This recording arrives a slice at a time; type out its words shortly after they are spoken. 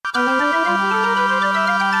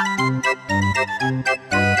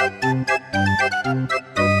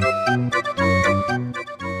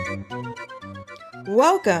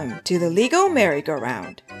Welcome to the Legal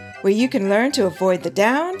Merry-Go-Round, where you can learn to avoid the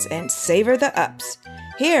downs and savor the ups.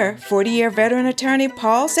 Here, 40-year veteran attorney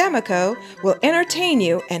Paul Samico will entertain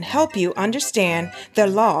you and help you understand the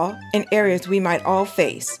law in areas we might all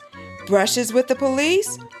face. Brushes with the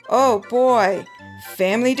police? Oh boy.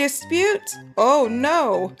 Family disputes? Oh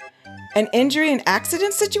no. An injury and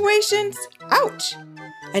accident situations? Ouch.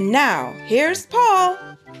 And now, here's Paul.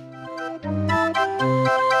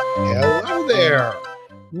 Hello there.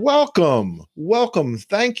 Welcome.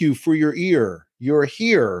 Thank you for your ear. You're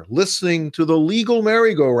here listening to the Legal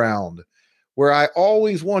Merry-Go-Round, where I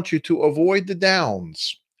always want you to avoid the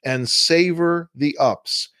downs and savor the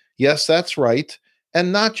ups. Yes, that's right.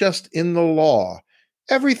 And not just in the law.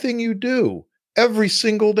 Everything you do, every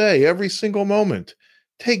single day, every single moment.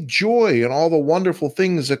 Take joy in all the wonderful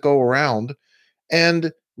things that go around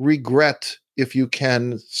and regret if you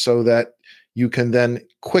can, so that you can then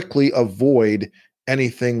quickly avoid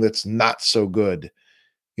anything that's not so good.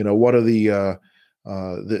 You know, what are the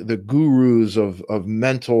gurus of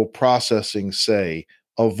mental processing say?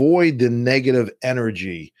 Avoid the negative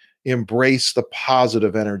energy, embrace the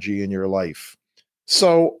positive energy in your life.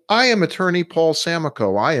 So I am attorney Paul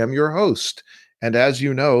Samico. I am your host. And as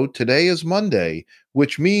you know, today is Monday,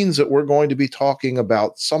 which means that we're going to be talking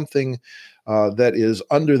about something that is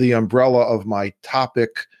under the umbrella of my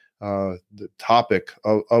topic, the topic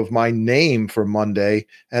of my name for Monday,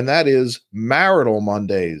 and that is Marital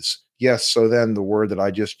Mondays. Yes, so then the word that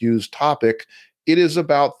I just used, topic, it is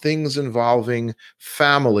about things involving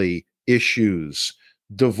family issues,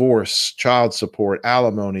 divorce, child support,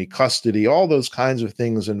 alimony, custody, all those kinds of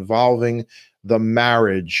things involving the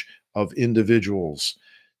marriage of individuals.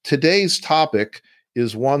 Today's topic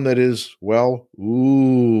is one that is, well,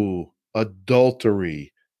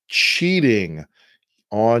 adultery, cheating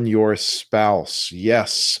on your spouse.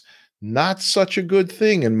 Yes, not such a good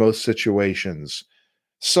thing in most situations.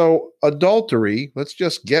 So, adultery, let's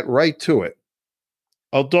just get right to it.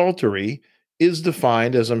 Adultery is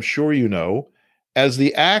defined, as I'm sure you know, as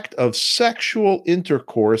the act of sexual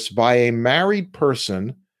intercourse by a married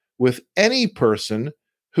person with any person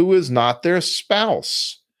who is not their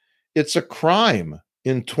spouse. It's a crime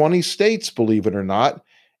in 20 states, believe it or not,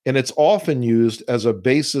 and it's often used as a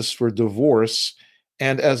basis for divorce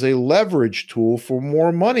and as a leverage tool for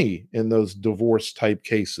more money in those divorce type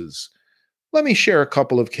cases. Let me share a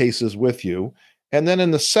couple of cases with you. And then in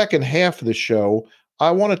the second half of the show, I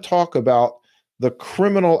want to talk about the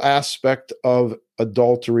criminal aspect of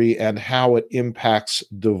adultery and how it impacts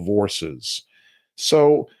divorces.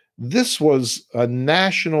 So, this was a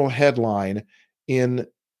national headline in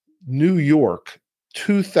New York,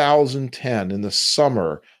 2010, in the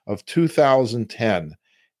summer of 2010.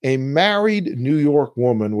 A married New York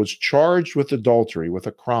woman was charged with adultery, with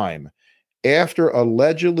a crime, after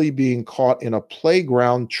allegedly being caught in a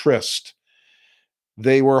playground tryst.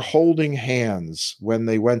 They were holding hands when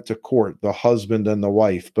they went to court, the husband and the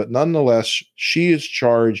wife, but nonetheless, she is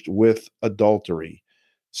charged with adultery.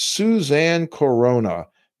 Suzanne Corona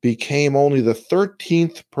became only the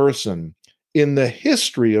 13th person in the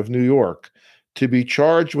history of New York to be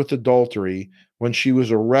charged with adultery when she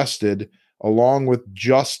was arrested, along with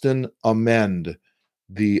Justin Amend,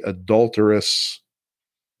 the adulterous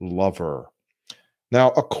lover. Now,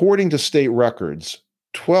 according to state records,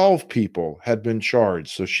 12 people had been charged,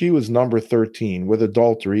 so she was number 13 with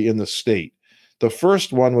adultery in the state. The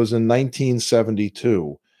first one was in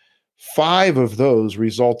 1972. 5 of those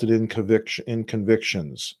resulted in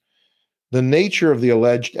convictions. The nature of the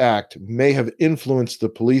alleged act may have influenced the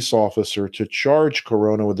police officer to charge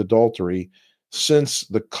Corona with adultery, since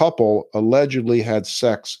the couple allegedly had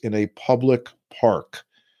sex in a public park.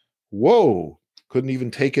 Whoa, couldn't even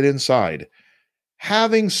take it inside.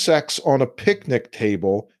 Having sex on a picnic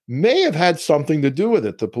table may have had something to do with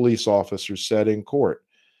it, the police officer said in court.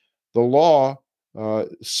 The law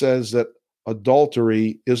says that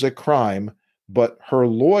adultery is a crime, but her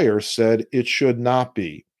lawyer said it should not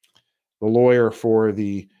be. The lawyer for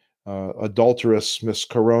the adulteress, Miss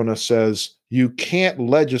Corona, says, "You can't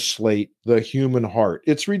legislate the human heart.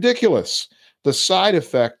 It's ridiculous. The side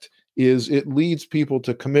effect is it leads people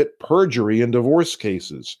to commit perjury in divorce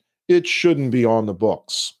cases. It shouldn't be on the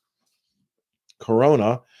books."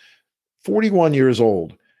 Corona, 41 years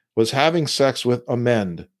old, was having sex with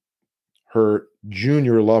Amend, her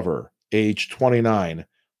junior lover, age 29,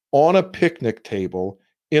 on a picnic table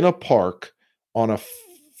in a park on a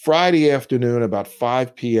Friday afternoon about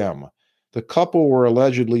 5 p.m. The couple were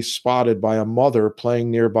allegedly spotted by a mother playing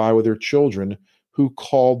nearby with her children, who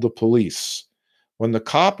called the police. When the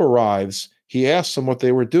cop arrives, he asks them what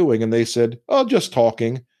they were doing, and they said, "Oh, just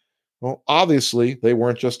talking." Well, obviously, they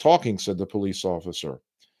weren't just talking, said the police officer.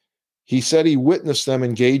 He said he witnessed them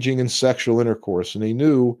engaging in sexual intercourse, and he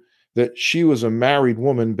knew that she was a married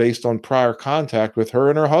woman based on prior contact with her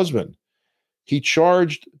and her husband. He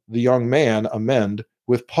charged the young man, Amend,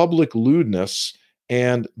 with public lewdness,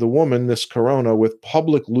 and the woman, this Corona, with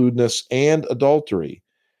public lewdness and adultery.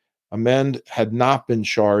 Amend had not been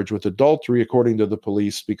charged with adultery, according to the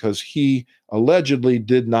police, because he allegedly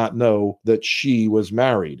did not know that she was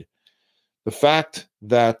married. The fact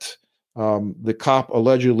that the cop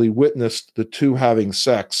allegedly witnessed the two having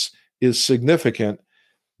sex is significant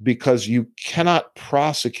because you cannot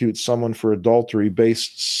prosecute someone for adultery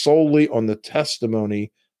based solely on the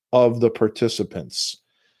testimony of the participants.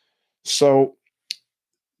 So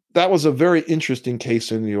that was a very interesting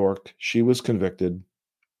case in New York. She was convicted.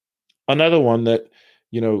 Another one that,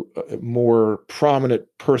 more prominent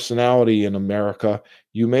personality in America,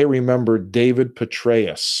 you may remember David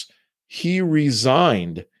Petraeus. He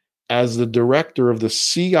resigned as the director of the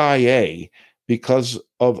CIA because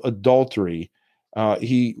of adultery.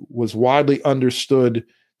 He was widely understood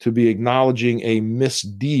to be acknowledging a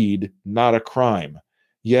misdeed, not a crime.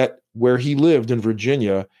 Yet, where he lived in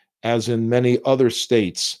Virginia, as in many other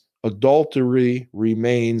states, adultery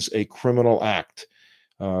remains a criminal act.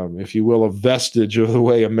 If you will, a vestige of the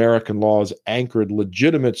way American laws anchored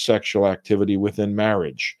legitimate sexual activity within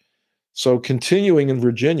marriage. So, continuing in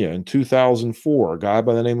Virginia in 2004, a guy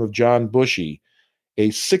by the name of John Bushy, a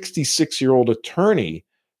 66-year-old attorney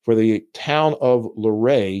for the town of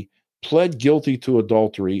Luray, pled guilty to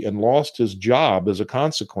adultery and lost his job as a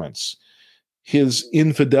consequence. His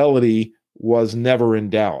infidelity was never in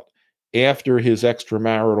doubt. After his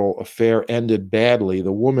extramarital affair ended badly,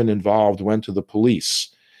 the woman involved went to the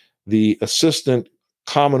police. The assistant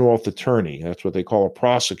Commonwealth attorney, that's what they call a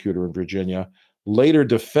prosecutor in Virginia, later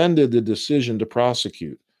defended the decision to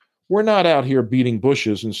prosecute. We're not out here beating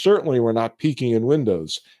bushes, and certainly we're not peeking in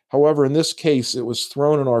windows. However, in this case, it was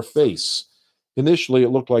thrown in our face. Initially, it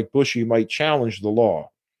looked like Bushy might challenge the law.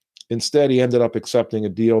 Instead, he ended up accepting a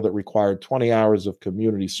deal that required 20 hours of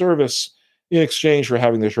community service in exchange for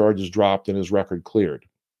having the charges dropped and his record cleared.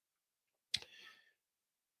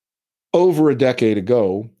 Over a decade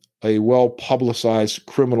ago, a well-publicized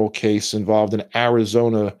criminal case involved an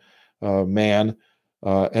Arizona man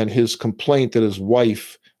and his complaint that his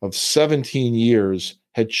wife of 17 years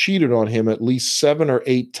had cheated on him at least 7 or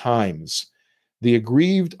 8 times. The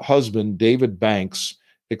aggrieved husband, David Banks,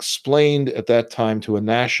 explained at that time to a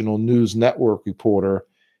national news network reporter,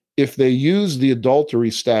 if they used the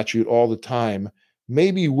adultery statute all the time,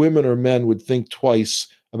 maybe women or men would think twice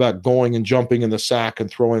about going and jumping in the sack and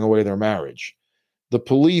throwing away their marriage. The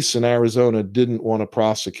police in Arizona didn't want to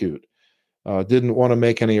prosecute, didn't want to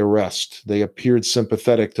make any arrest. They appeared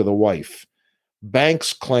sympathetic to the wife.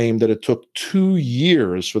 Banks claimed that it took 2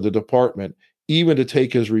 years for the department even to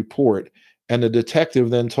take his report, and the detective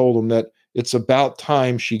then told him that it's about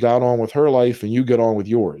time she got on with her life and you get on with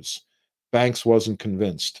yours. Banks wasn't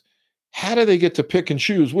convinced. How do they get to pick and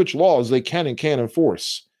choose which laws they can and can't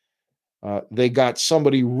enforce? They got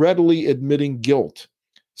somebody readily admitting guilt.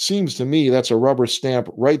 Seems to me that's a rubber stamp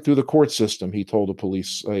right through the court system, he told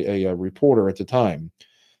a reporter at the time.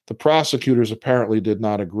 The prosecutors apparently did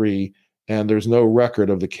not agree, and there's no record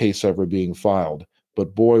of the case ever being filed.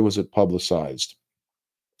 But boy, was it publicized.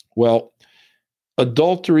 Well,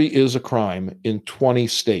 adultery is a crime in 20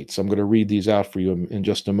 states. I'm going to read these out for you in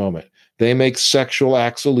just a moment. They make sexual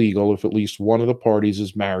acts illegal if at least one of the parties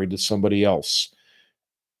is married to somebody else.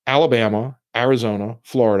 Alabama, Arizona,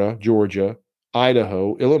 Florida, Georgia,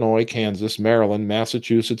 Idaho, Illinois, Kansas, Maryland,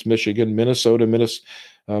 Massachusetts, Michigan, Minnesota,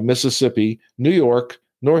 Mississippi, New York,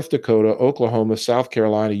 North Dakota, Oklahoma, South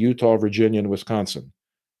Carolina, Utah, Virginia, and Wisconsin.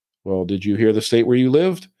 Well, did you hear the state where you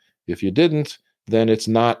lived? If you didn't, then it's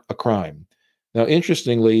not a crime. Now,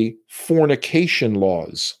 interestingly, fornication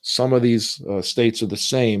laws, some of these states are the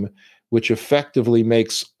same, which effectively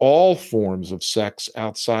makes all forms of sex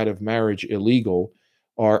outside of marriage illegal,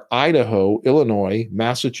 are Idaho, Illinois,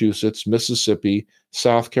 Massachusetts, Mississippi,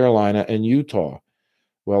 South Carolina, and Utah.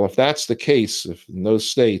 Well, if that's the case, if in those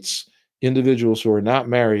states, individuals who are not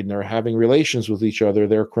married and are having relations with each other,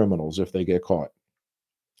 they're criminals if they get caught.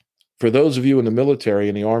 For those of you in the military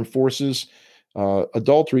and the armed forces,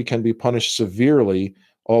 adultery can be punished severely,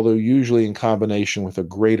 although usually in combination with a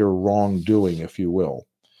greater wrongdoing, if you will.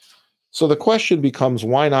 So the question becomes,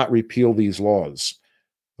 why not repeal these laws?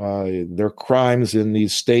 They're crimes in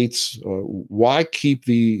these states. Why keep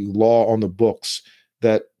the law on the books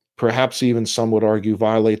that perhaps even some would argue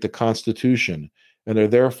violate the Constitution and are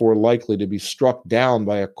therefore likely to be struck down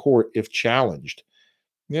by a court if challenged?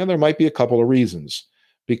 Yeah, there might be a couple of reasons.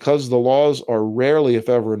 Because the laws are rarely, if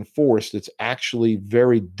ever, enforced, it's actually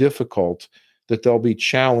very difficult that they'll be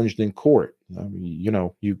challenged in court. I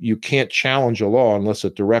mean, you can't challenge a law unless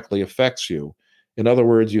it directly affects you. In other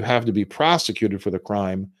words, you have to be prosecuted for the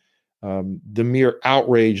crime. The mere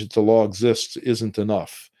outrage that the law exists isn't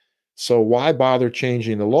enough. So why bother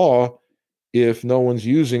changing the law if no one's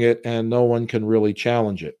using it and no one can really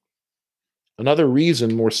challenge it? Another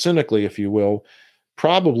reason, more cynically, if you will,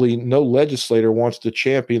 probably no legislator wants to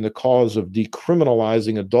champion the cause of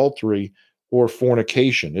decriminalizing adultery or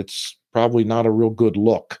fornication. It's probably not a real good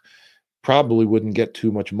look. Probably wouldn't get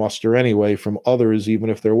too much muster anyway from others, even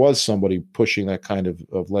if there was somebody pushing that kind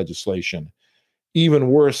of legislation. Even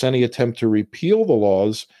worse, any attempt to repeal the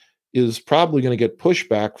laws is probably going to get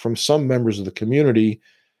pushback from some members of the community,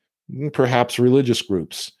 perhaps religious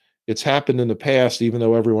groups. It's happened in the past, even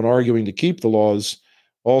though everyone arguing to keep the laws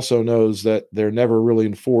also knows that they're never really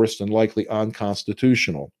enforced and likely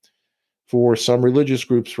unconstitutional. For some religious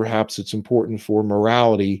groups, perhaps it's important for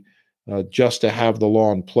morality just to have the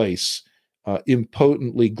law in place,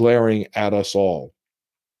 impotently glaring at us all.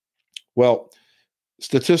 Well,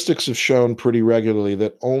 statistics have shown pretty regularly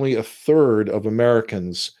that only a third of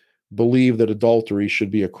Americans believe that adultery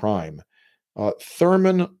should be a crime.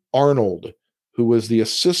 Thurman Arnold, who was the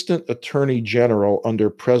Assistant Attorney General under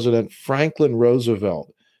President Franklin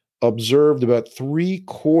Roosevelt, observed about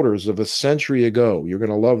 3/4 of a century ago. You're going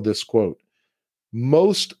to love this quote.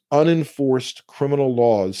 Most unenforced criminal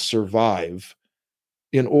laws survive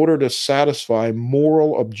in order to satisfy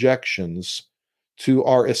moral objections to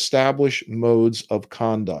our established modes of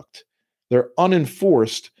conduct. They're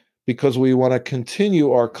unenforced because we want to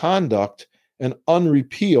continue our conduct, and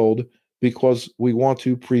unrepealed because we want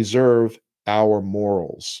to preserve our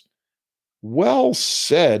morals. Well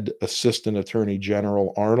said, Assistant Attorney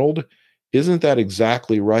General Arnold. Isn't that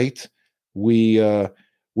exactly right? We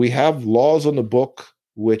have laws on the book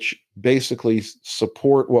which basically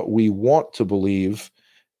support what we want to believe,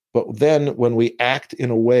 but then when we act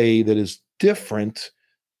in a way that is different,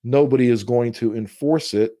 nobody is going to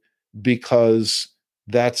enforce it because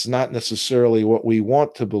that's not necessarily what we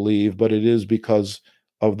want to believe, but it is because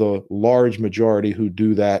of the large majority who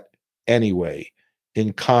do that anyway,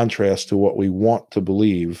 in contrast to what we want to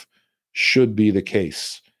believe should be the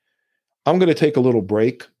case. I'm going to take a little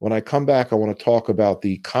break. When I come back, I want to talk about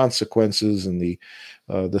the consequences and the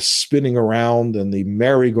spinning around and the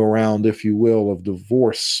merry-go-round, if you will, of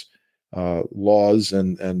divorce laws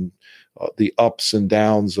and the ups and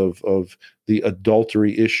downs of the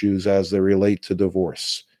adultery issues as they relate to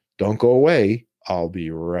divorce. Don't go away. I'll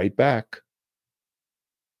be right back.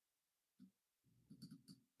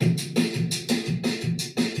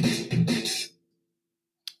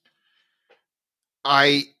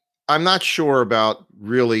 I'm not sure about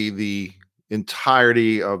really the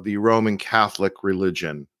entirety of the Roman Catholic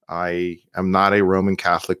religion. I am not a Roman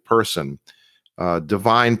Catholic person.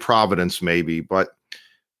 Divine providence, maybe, but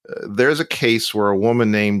there's a case where a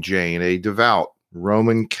woman named Jane, a devout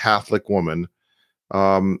Roman Catholic woman,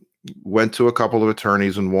 went to a couple of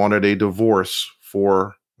attorneys and wanted a divorce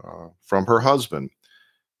from her husband.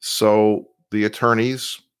 So the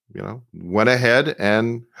attorneys, went ahead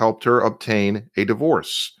and helped her obtain a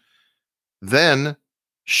divorce. Then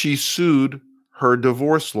she sued her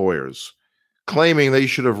divorce lawyers, claiming they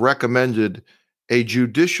should have recommended a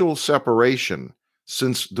judicial separation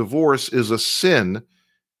since divorce is a sin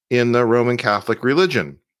in the Roman Catholic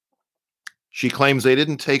religion. She claims they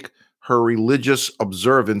didn't take her religious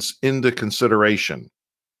observance into consideration.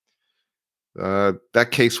 That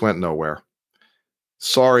case went nowhere.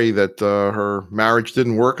 Sorry that her marriage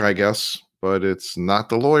didn't work, I guess, but it's not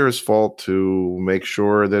the lawyer's fault to make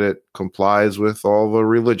sure that it complies with all the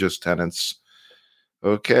religious tenets.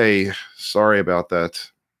 Okay, sorry about that.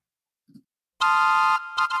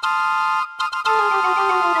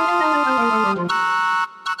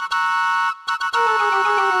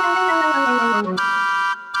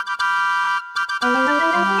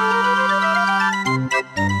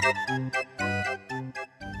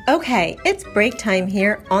 Okay, it's break time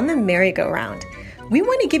here on the merry-go-round. We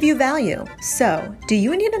want to give you value. So, do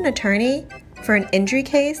you need an attorney for an injury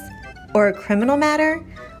case or a criminal matter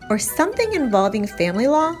or something involving family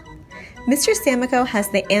law? Mr. Samico has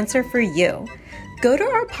the answer for you. Go to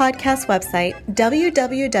our podcast website,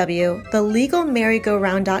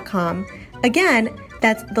 www.thelegalmerrygoround.com. Again,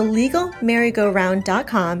 that's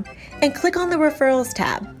thelegalmerrygoround.com, and click on the referrals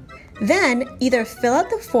tab. Then either fill out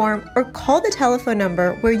the form or call the telephone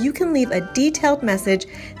number where you can leave a detailed message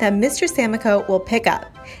that Mr. Samico will pick up,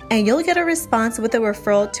 and you'll get a response with a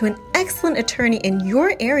referral to an excellent attorney in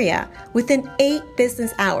your area within 8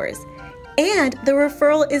 business hours. And the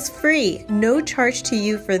referral is free, no charge to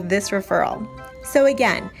you for this referral. So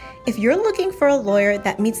again, if you're looking for a lawyer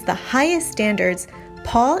that meets the highest standards,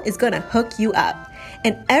 Paul is going to hook you up.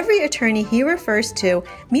 And every attorney he refers to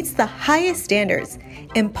meets the highest standards,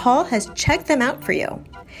 and Paul has checked them out for you.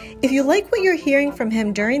 If you like what you're hearing from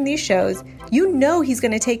him during these shows, you know he's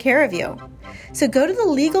going to take care of you. So go to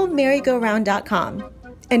thelegalmerrygoround.com.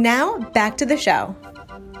 And now, back to the show.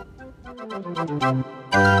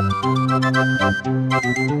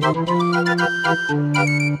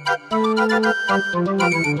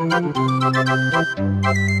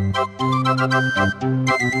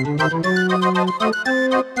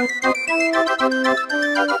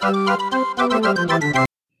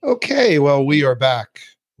 Okay, well, we are back.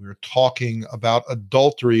 We're talking about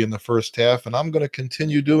adultery in the first half, and I'm going to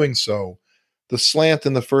continue doing so. The slant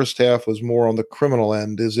in the first half was more on the criminal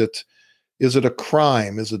end. Is it a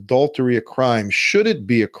crime? Is adultery a crime? Should it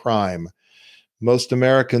be a crime? Most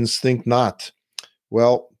Americans think not.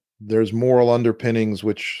 Well, there's moral underpinnings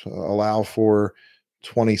which allow for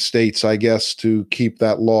 20 states, I guess, to keep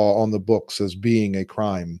that law on the books as being a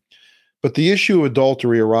crime. But the issue of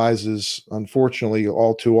adultery arises, unfortunately,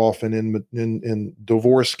 all too often in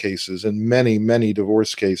divorce cases, in many, many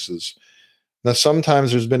divorce cases. Now,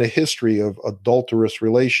 sometimes there's been a history of adulterous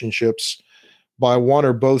relationships by one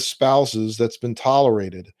or both spouses that's been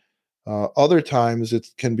tolerated. Other times it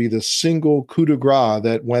can be the single coup de grace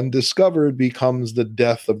that, when discovered, becomes the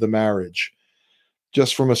death of the marriage.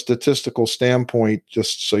 Just from a statistical standpoint,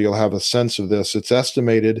 just so you'll have a sense of this, it's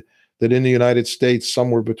estimated that in the United States,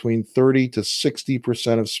 somewhere between 30 to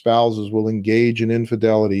 60% of spouses will engage in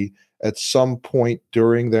infidelity at some point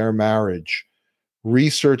during their marriage.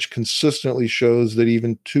 Research consistently shows that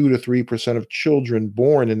even 2 to 3% of children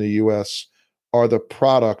born in the U.S. are the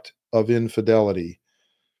product of infidelity.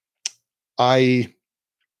 I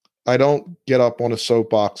don't get up on a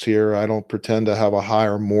soapbox here. I don't pretend to have a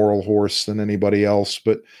higher moral horse than anybody else,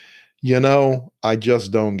 but I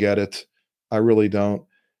just don't get it. I really don't.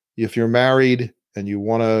 If you're married and you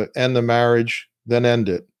want to end the marriage, then end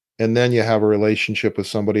it. And then you have a relationship with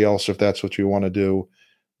somebody else if that's what you want to do.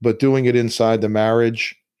 But doing it inside the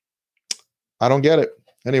marriage, I don't get it.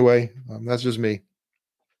 Anyway, that's just me.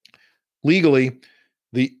 Legally,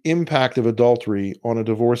 the impact of adultery on a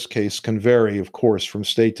divorce case can vary, of course, from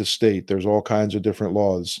state to state. There's all kinds of different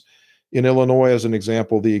laws. In Illinois, as an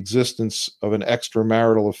example, the existence of an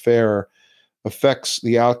extramarital affair affects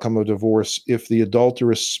the outcome of divorce if the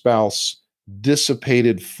adulterous spouse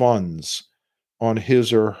dissipated funds on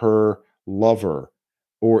his or her lover,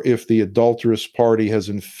 or if the adulterous party has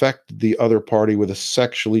infected the other party with a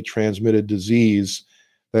sexually transmitted disease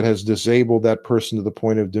that has disabled that person to the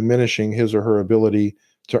point of diminishing his or her ability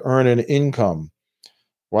to earn an income.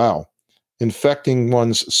 Wow. Infecting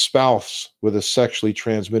one's spouse with a sexually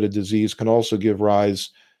transmitted disease can also give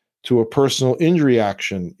rise to a personal injury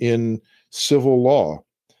action in civil law.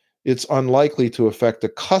 It's unlikely to affect a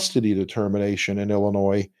custody determination in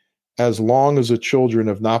Illinois as long as the children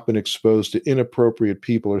have not been exposed to inappropriate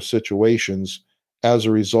people or situations as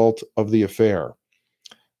a result of the affair.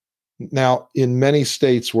 Now, in many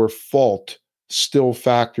states where fault still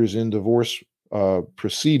factors in divorce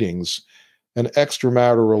proceedings, an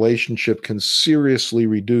extramarital relationship can seriously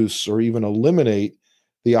reduce or even eliminate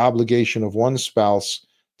the obligation of one spouse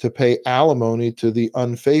to pay alimony to the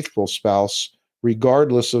unfaithful spouse,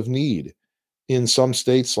 regardless of need. In some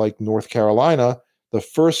states like North Carolina, the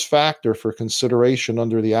first factor for consideration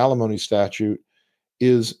under the alimony statute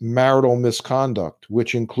is marital misconduct,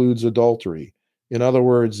 which includes adultery. In other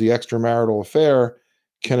words, the extramarital affair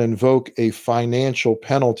can invoke a financial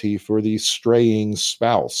penalty for the straying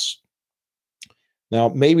spouse. Now,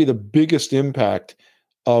 maybe the biggest impact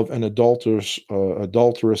of an adulterous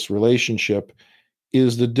relationship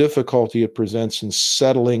is the difficulty it presents in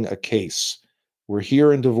settling a case. We're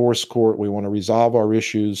here in divorce court. We want to resolve our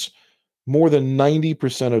issues. More than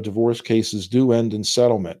 90% of divorce cases do end in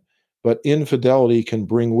settlement, but infidelity can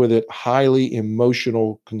bring with it highly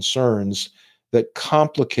emotional concerns that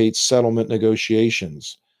complicate settlement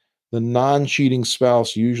negotiations. The non-cheating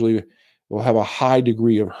spouse usually will have a high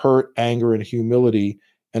degree of hurt, anger, and humility,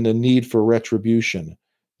 and a need for retribution.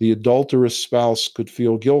 The adulterous spouse could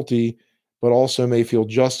feel guilty, but also may feel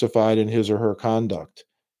justified in his or her conduct.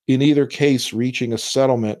 In either case, reaching a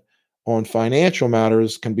settlement on financial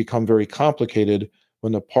matters can become very complicated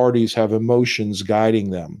when the parties have emotions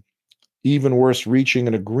guiding them. Even worse, reaching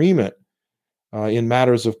an agreement in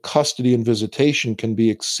matters of custody and visitation can be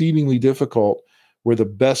exceedingly difficult, where the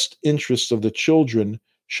best interests of the children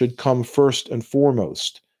should come first and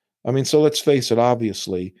foremost. I mean, so let's face it,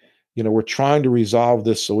 obviously, we're trying to resolve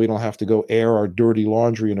this so we don't have to go air our dirty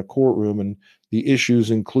laundry in a courtroom, and the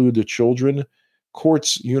issues include the children.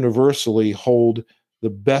 Courts universally hold the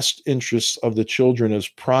best interests of the children as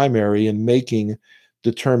primary in making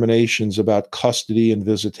determinations about custody and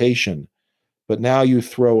visitation. But now you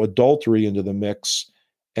throw adultery into the mix,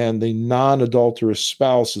 and the non adulterous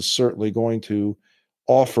spouse is certainly going to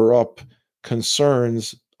offer up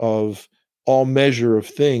concerns of all measure of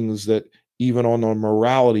things that, even on a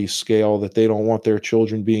morality scale, that they don't want their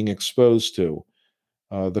children being exposed to.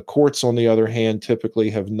 The courts, on the other hand, typically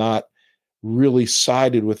have not really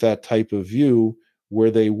sided with that type of view, where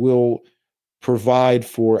they will provide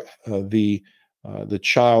for the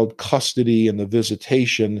child custody and the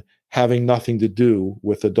visitation having nothing to do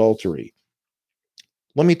with adultery.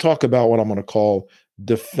 Let me talk about what I'm going to call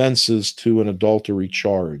defenses to an adultery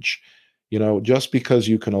charge. Just because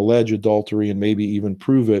you can allege adultery and maybe even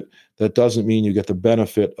prove it, that doesn't mean you get the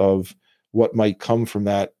benefit of what might come from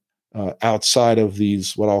that outside of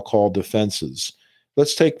these, what I'll call defenses.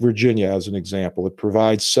 Let's take Virginia as an example. It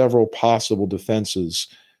provides several possible defenses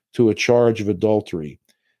to a charge of adultery.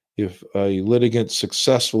 If a litigant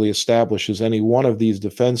successfully establishes any one of these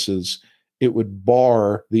defenses, it would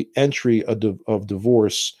bar the entry of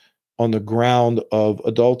divorce on the ground of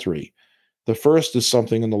adultery. The first is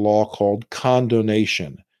something in the law called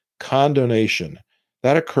condonation. Condonation,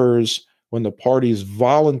 that occurs when the parties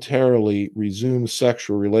voluntarily resume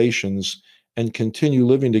sexual relations and continue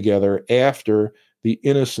living together after the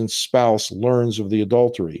innocent spouse learns of the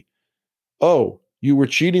adultery. Oh, you were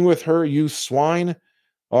cheating with her, you swine?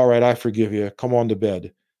 All right, I forgive you. Come on to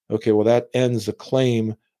bed. Okay, well, that ends the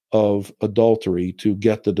claim of adultery to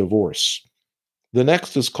get the divorce. The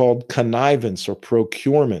next is called connivance or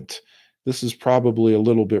procurement. This is probably a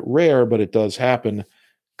little bit rare, but it does happen.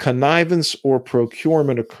 Connivance or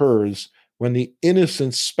procurement occurs when the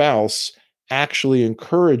innocent spouse actually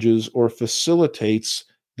encourages or facilitates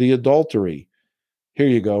the adultery. Here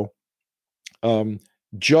you go.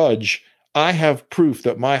 Judge, I have proof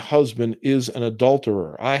that my husband is an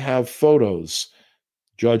adulterer. I have photos.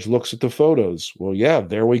 Judge looks at the photos. Well, yeah,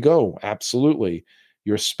 there we go. Absolutely.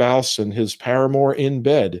 Your spouse and his paramour in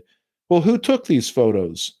bed. Well, who took these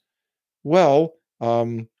photos? Well,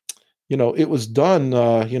 it was done,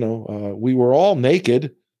 we were all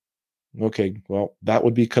naked. Okay, well, that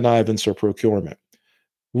would be connivance or procurement.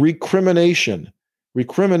 Recrimination.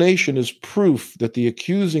 Recrimination is proof that the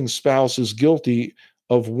accusing spouse is guilty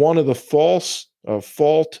of one of the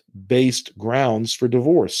fault-based grounds for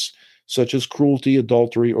divorce, such as cruelty,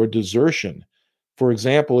 adultery, or desertion. For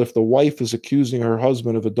example, if the wife is accusing her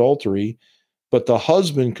husband of adultery, but the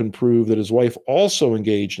husband can prove that his wife also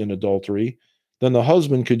engaged in adultery, then the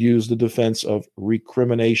husband could use the defense of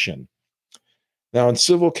recrimination. Now, in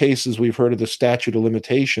civil cases, we've heard of the statute of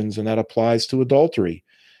limitations, and that applies to adultery.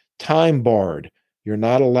 Time barred. You're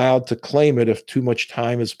not allowed to claim it if too much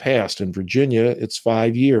time has passed. In Virginia, it's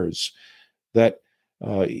 5 years. That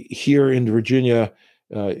here in Virginia,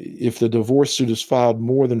 if the divorce suit is filed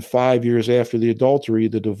more than 5 years after the adultery,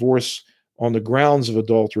 the divorce on the grounds of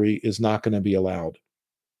adultery is not going to be allowed.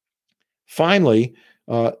 Finally,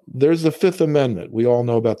 there's the Fifth Amendment. We all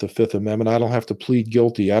know about the Fifth Amendment. I don't have to plead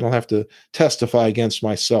guilty. I don't have to testify against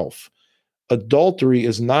myself. Adultery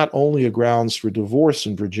is not only a grounds for divorce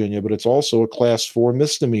in Virginia, but it's also a class 4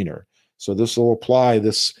 misdemeanor. So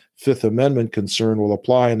this Fifth Amendment concern will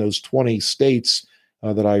apply in those 20 states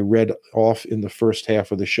that I read off in the first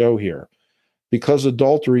half of the show here. Because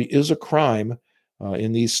adultery is a crime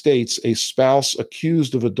in these states, a spouse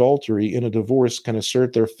accused of adultery in a divorce can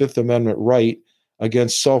assert their Fifth Amendment right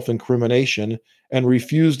against self-incrimination and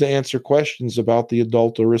refuse to answer questions about the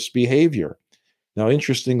adulterous behavior. Now,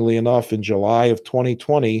 interestingly enough, in July of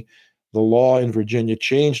 2020, the law in Virginia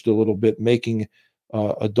changed a little bit, making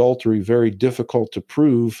adultery very difficult to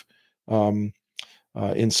prove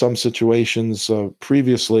in some situations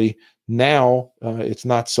previously. Now, it's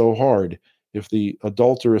not so hard. If the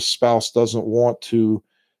adulterous spouse doesn't want to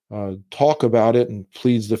talk about it and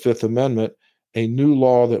pleads the Fifth Amendment, a new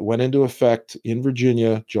law that went into effect in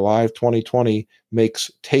Virginia, July of 2020,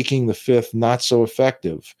 makes taking the Fifth not so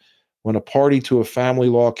effective. When a party to a family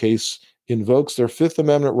law case invokes their Fifth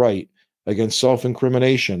Amendment right against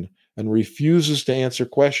self-incrimination and refuses to answer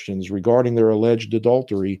questions regarding their alleged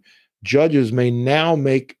adultery, judges may now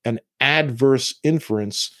make an adverse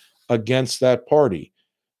inference against that party.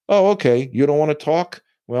 Oh, okay, you don't want to talk?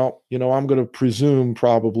 Well, I'm going to presume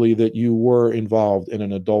probably that you were involved in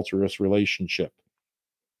an adulterous relationship.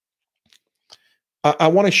 I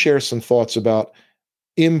want to share some thoughts about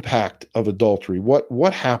impact of adultery.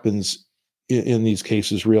 What happens in these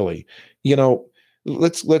cases, really?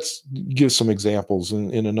 Let's give some examples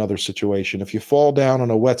in another situation. If you fall down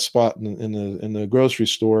on a wet spot in the grocery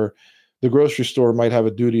store, the grocery store might have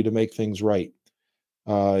a duty to make things right.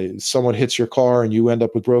 Someone hits your car and you end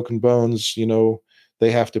up with broken bones,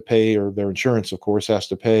 they have to pay, or their insurance, of course, has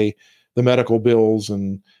to pay the medical bills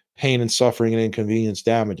and pain and suffering and inconvenience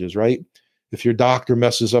damages, right? If your doctor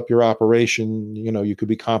messes up your operation, you could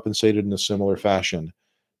be compensated in a similar fashion.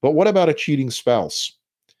 But what about a cheating spouse?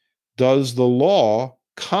 Does the law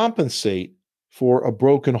compensate for a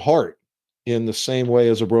broken heart in the same way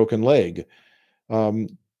as a broken leg? Um,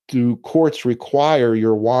 do courts require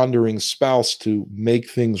your wandering spouse to make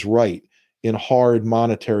things right in hard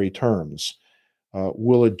monetary terms?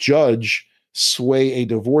 Will a judge sway a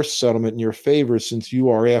divorce settlement in your favor since you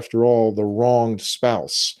are, after all, the wronged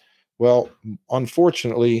spouse? Well,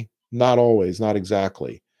 unfortunately, not always, not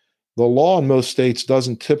exactly. The law in most states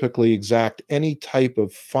doesn't typically exact any type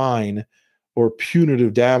of fine or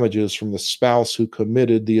punitive damages from the spouse who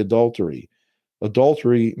committed the adultery.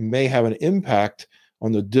 Adultery may have an impact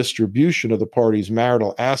on the distribution of the party's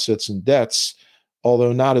marital assets and debts,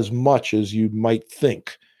 although not as much as you might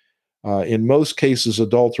think. In most cases,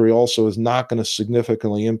 adultery also is not going to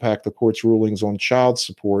significantly impact the court's rulings on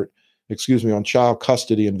on child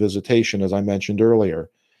custody and visitation, as I mentioned earlier.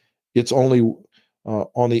 It's only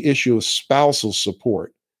on the issue of spousal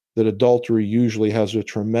support that adultery usually has a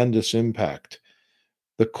tremendous impact.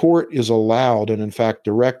 The court is allowed and, in fact,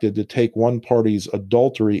 directed to take one party's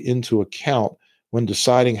adultery into account when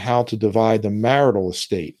deciding how to divide the marital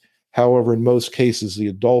estate. However, in most cases, the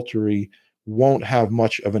adultery won't have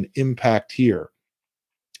much of an impact here.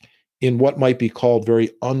 In what might be called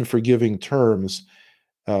very unforgiving terms,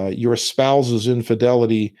 your spouse's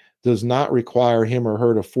infidelity does not require him or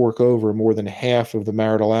her to fork over more than half of the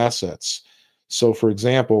marital assets. So, for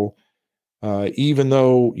example, even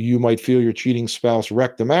though you might feel your cheating spouse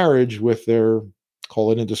wrecked the marriage with their,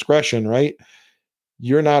 call it indiscretion, right?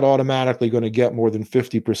 You're not automatically going to get more than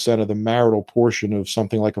 50% of the marital portion of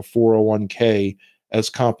something like a 401k as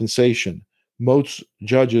compensation. Most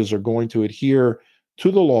judges are going to adhere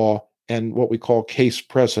to the law and what we call case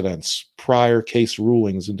precedents, prior case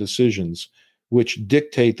rulings and decisions, which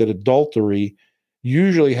dictate that adultery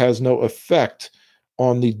usually has no effect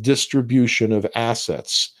on the distribution of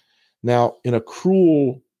assets. Now, in a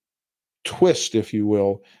cruel twist, if you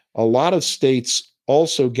will, a lot of states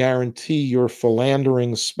also guarantee your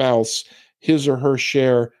philandering spouse his or her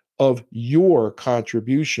share of your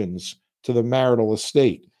contributions to the marital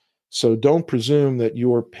estate. So don't presume that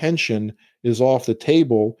your pension is off the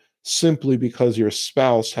table simply because your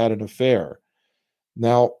spouse had an affair.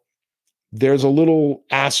 Now, there's a little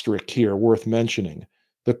asterisk here worth mentioning.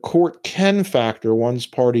 The court can factor one's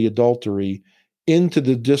party adultery into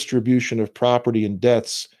the distribution of property and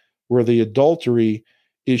debts where the adultery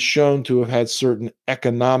is shown to have had certain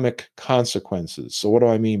economic consequences. So, what do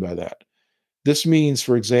I mean by that? This means,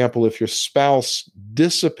 for example, if your spouse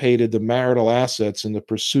dissipated the marital assets in the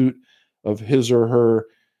pursuit of his or her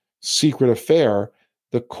secret affair,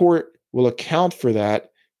 the court will account for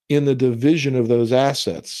that in the division of those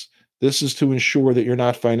assets. This is to ensure that you're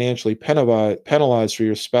not financially penalized for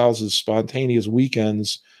your spouse's spontaneous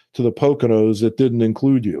weekends to the Poconos that didn't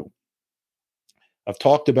include you. I've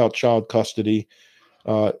talked about child custody.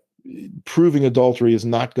 Uh, Proving adultery is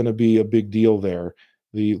not going to be a big deal there.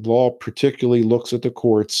 The law particularly looks at the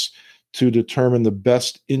courts to determine the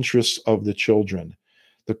best interests of the children.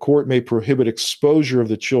 The court may prohibit exposure of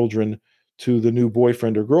the children to the new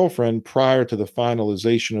boyfriend or girlfriend prior to the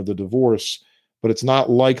finalization of the divorce, but it's not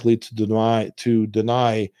likely to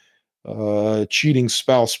deny cheating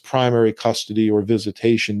spouse primary custody or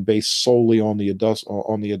visitation based solely on the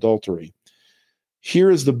adultery.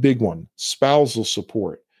 Here is the big one: spousal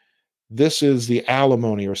support. This is the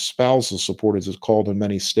alimony or spousal support, as it's called in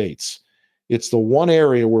many states. It's the one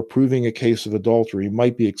area where proving a case of adultery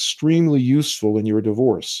might be extremely useful in your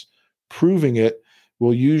divorce. Proving it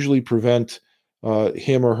will usually prevent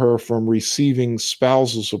him or her from receiving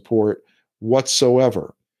spousal support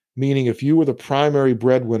whatsoever. Meaning, if you were the primary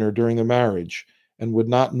breadwinner during the marriage and would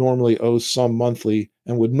not normally owe some monthly,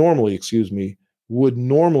 and would normally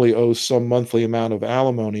owe some monthly amount of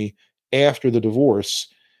alimony after the divorce,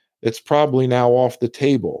 it's probably now off the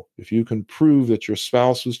table. If you can prove that your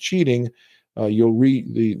spouse was cheating,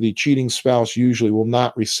 the cheating spouse usually will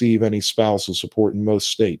not receive any spousal support in most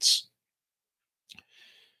states.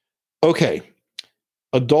 Okay,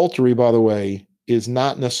 adultery, by the way, is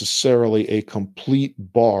not necessarily a complete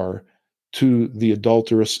bar to the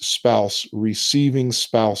adulterous spouse receiving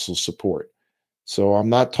spousal support. So I'm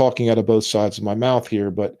not talking out of both sides of my mouth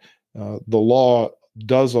here, but the law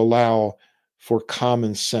does allow for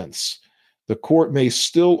common sense. The court may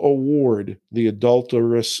still award the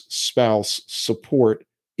adulterous spouse support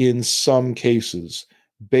in some cases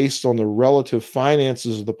based on the relative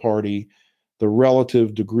finances of the party, the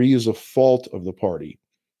relative degrees of fault of the party.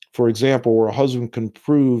 For example, where a husband can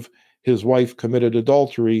prove his wife committed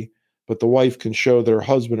adultery, but the wife can show that her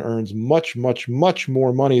husband earns much, much, much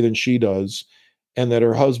more money than she does, and that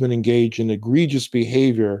her husband engaged in egregious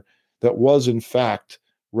behavior that was, in fact,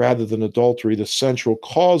 rather than adultery, the central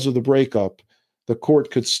cause of the breakup, the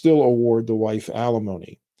court could still award the wife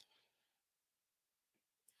alimony.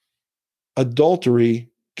 Adultery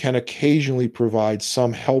can occasionally provide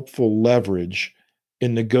some helpful leverage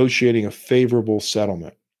in negotiating a favorable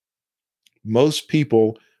settlement. Most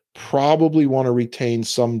people probably want to retain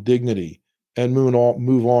some dignity and move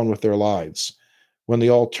on with their lives. When the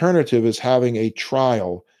alternative is having a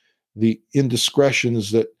trial, the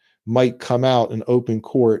indiscretions that might come out in open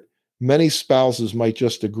court, many spouses might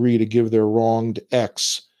just agree to give their wronged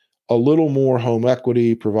ex a little more home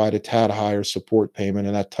equity, provide a tad higher support payment,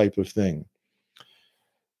 and that type of thing.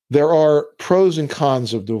 There are pros and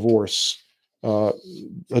cons of divorce,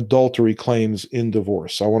 adultery claims in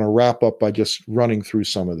divorce. I want to wrap up by just running through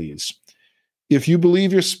some of these. If you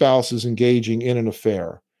believe your spouse is engaging in an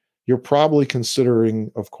affair, you're probably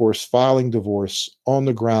considering, of course, filing divorce on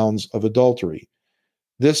the grounds of adultery.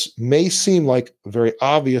 This may seem like a very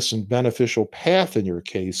obvious and beneficial path in your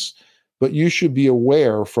case, but you should be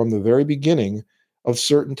aware from the very beginning of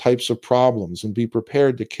certain types of problems and be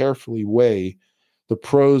prepared to carefully weigh the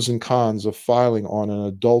pros and cons of filing on an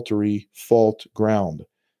adultery fault ground.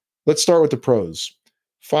 Let's start with the pros.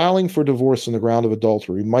 Filing for divorce on the ground of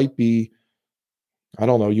adultery might be, I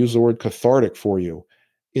don't know, use the word cathartic for you.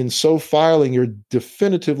 In so filing, you're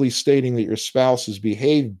definitively stating that your spouse has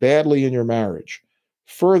behaved badly in your marriage.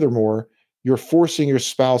 Furthermore, you're forcing your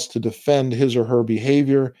spouse to defend his or her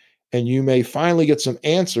behavior, and you may finally get some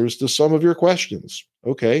answers to some of your questions.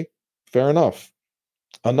 Okay, fair enough.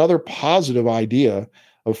 Another positive idea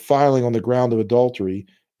of filing on the ground of adultery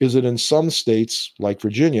is that in some states, like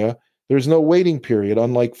Virginia, there's no waiting period,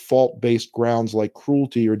 unlike fault-based grounds like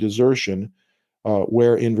cruelty or desertion,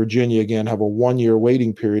 where in Virginia, again, have a 1-year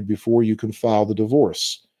waiting period before you can file the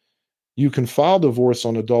divorce. You can file divorce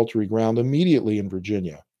on adultery ground immediately in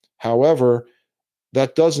Virginia. However,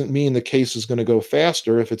 that doesn't mean the case is going to go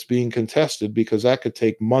faster if it's being contested, because that could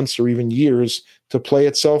take months or even years to play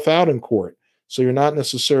itself out in court. So you're not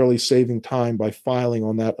necessarily saving time by filing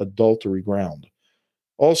on that adultery ground.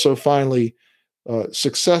 Also, finally,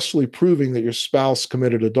 successfully proving that your spouse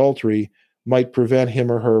committed adultery might prevent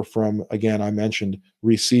him or her from, again, I mentioned,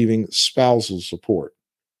 receiving spousal support.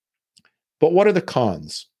 But what are the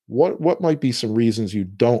cons? What might be some reasons you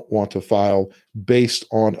don't want to file based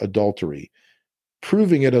on adultery?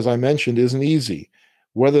 Proving it, as I mentioned, isn't easy.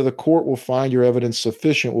 Whether the court will find your evidence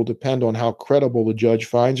sufficient will depend on how credible the judge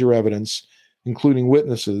finds your evidence, including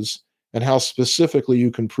witnesses, and how specifically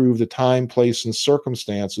you can prove the time, place, and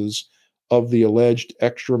circumstances of the alleged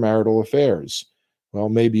extramarital affairs. Well,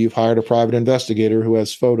 maybe you've hired a private investigator who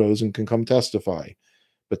has photos and can come testify,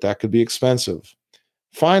 but that could be expensive.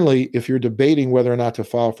 Finally, if you're debating whether or not to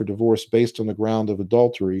file for divorce based on the ground of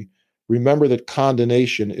adultery, remember that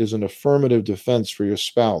condonation is an affirmative defense for your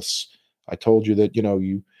spouse. I told you that,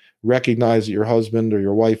 you recognize that your husband or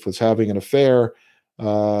your wife was having an affair,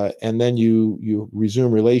 and then you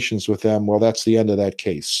resume relations with them. Well, that's the end of that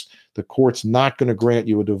case. The court's not going to grant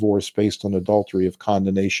you a divorce based on adultery if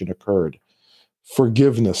condonation occurred.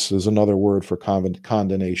 Forgiveness is another word for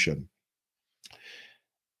condonation.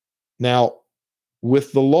 Now,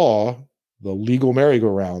 with the law, the legal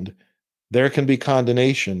merry-go-round, there can be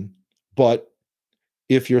condonation, but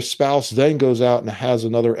if your spouse then goes out and has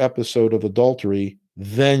another episode of adultery,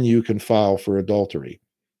 then you can file for adultery.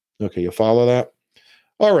 Okay, you follow that?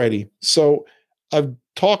 Alrighty, so I've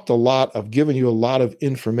talked a lot, I've given you a lot of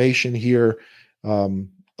information here.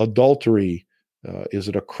 Adultery, is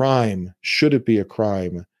it a crime? Should it be a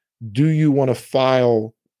crime? Do you want to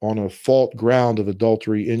file on a fault ground of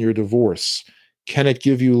adultery in your divorce? Can it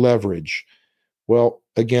give you leverage? Well,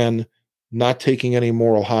 again, not taking any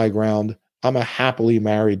moral high ground. I'm a happily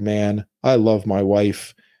married man. I love my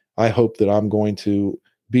wife. I hope that I'm going to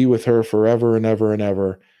be with her forever and ever and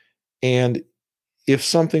ever. And if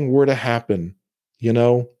something were to happen,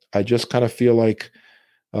 I just kind of feel like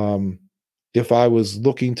if I was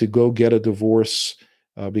looking to go get a divorce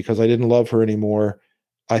because I didn't love her anymore,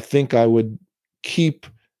 I think I would keep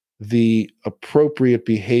the appropriate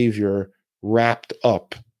behavior wrapped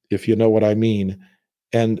up, if you know what I mean,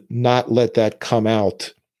 and not let that come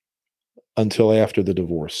out until after the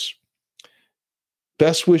divorce.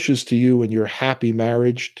 Best wishes to you and your happy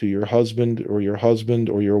marriage, to your husband or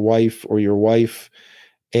your wife or your wife.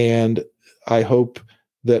 And I hope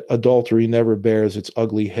that adultery never bears its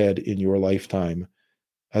ugly head in your lifetime.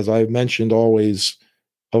 As I've mentioned, always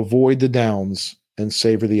avoid the downs and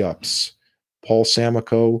savor the ups. Paul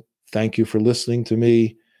Samico, thank you for listening to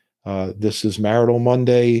me. This is Marital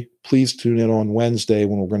Monday. Please tune in on Wednesday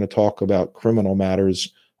when we're going to talk about criminal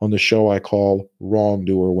matters on the show I call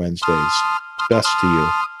Wrongdoer Wednesdays. Best to you.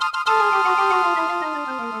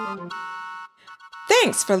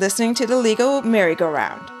 Thanks for listening to the Legal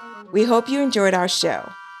Merry-Go-Round. We hope you enjoyed our show.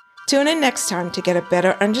 Tune in next time to get a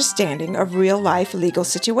better understanding of real-life legal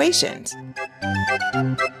situations.